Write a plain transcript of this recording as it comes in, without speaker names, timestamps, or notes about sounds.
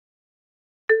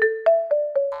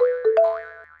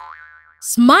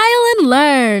Smile and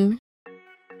learn!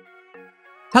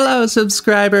 Hello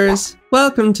subscribers!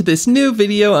 Welcome to this new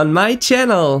video on my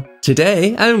channel!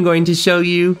 Today I'm going to show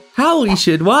you how we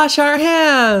should wash our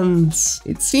hands!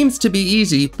 It seems to be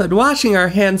easy, but washing our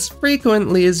hands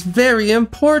frequently is very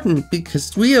important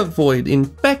because we avoid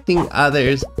infecting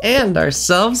others and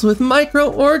ourselves with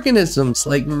microorganisms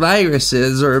like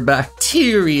viruses or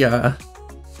bacteria.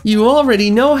 You already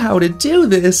know how to do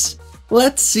this.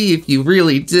 Let's see if you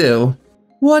really do.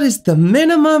 What is the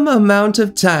minimum amount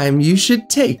of time you should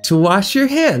take to wash your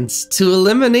hands to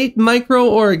eliminate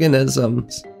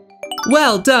microorganisms?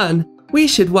 Well done! We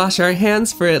should wash our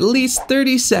hands for at least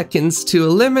 30 seconds to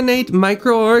eliminate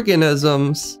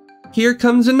microorganisms. Here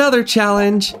comes another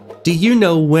challenge. Do you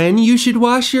know when you should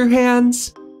wash your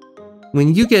hands?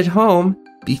 When you get home,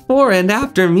 before and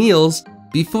after meals,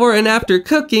 before and after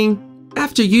cooking,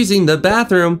 after using the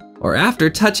bathroom, or after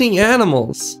touching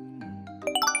animals.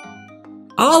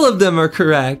 All of them are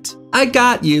correct. I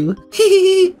got you.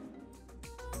 Hee.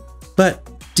 But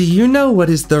do you know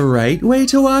what is the right way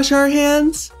to wash our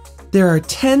hands? There are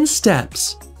 10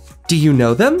 steps. Do you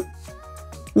know them?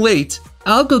 Wait,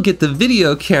 I'll go get the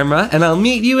video camera and I'll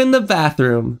meet you in the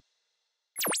bathroom.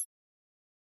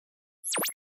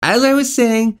 As I was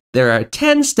saying, there are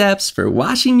 10 steps for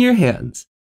washing your hands.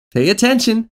 Pay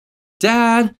attention.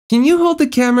 Dad, can you hold the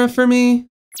camera for me?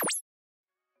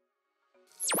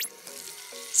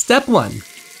 Step 1.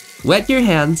 Wet your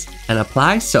hands and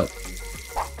apply soap.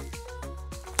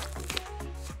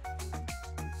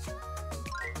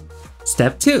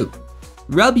 Step 2.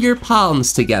 Rub your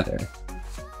palms together.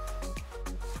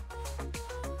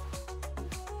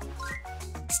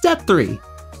 Step 3.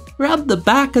 Rub the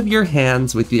back of your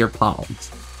hands with your palms.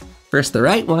 First the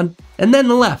right one and then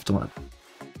the left one.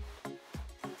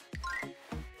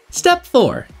 Step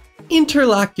 4.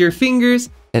 Interlock your fingers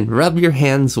and rub your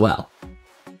hands well.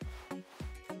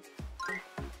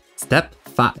 Step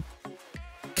 5.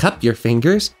 Cup your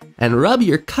fingers and rub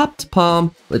your cupped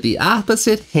palm with the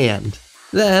opposite hand.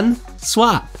 Then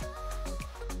swap.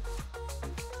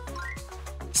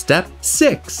 Step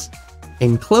 6.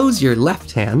 Enclose your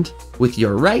left hand with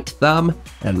your right thumb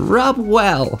and rub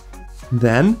well.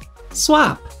 Then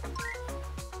swap.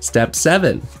 Step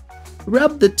 7.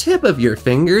 Rub the tip of your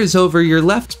fingers over your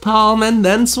left palm and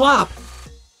then swap.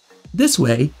 This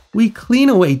way, we clean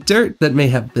away dirt that may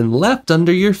have been left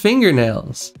under your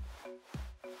fingernails.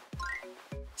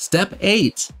 Step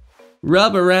 8.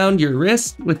 Rub around your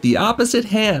wrist with the opposite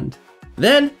hand.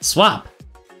 Then swap.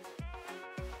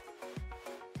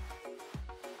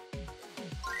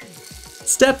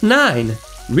 Step 9.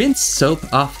 Rinse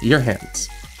soap off your hands.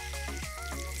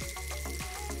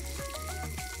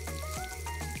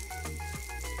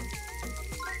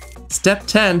 Step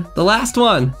 10, the last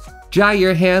one. Dry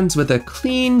your hands with a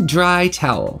clean, dry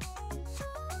towel.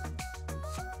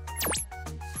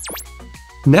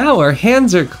 Now our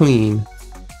hands are clean.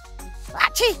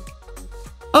 Achoo!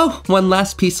 Oh, one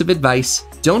last piece of advice.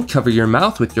 Don't cover your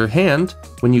mouth with your hand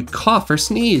when you cough or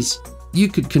sneeze. You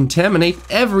could contaminate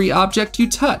every object you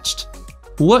touched.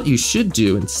 What you should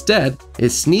do instead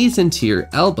is sneeze into your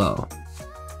elbow.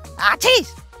 Achoo!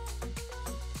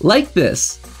 Like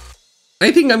this.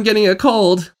 I think I'm getting a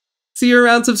cold. See you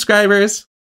around, subscribers.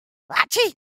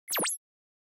 Achoo!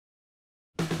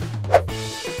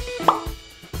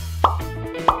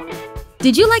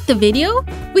 Did you like the video?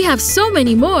 We have so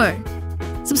many more.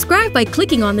 Subscribe by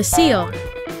clicking on the seal.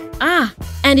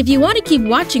 And if you want to keep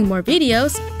watching more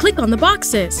videos, click on the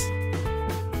boxes.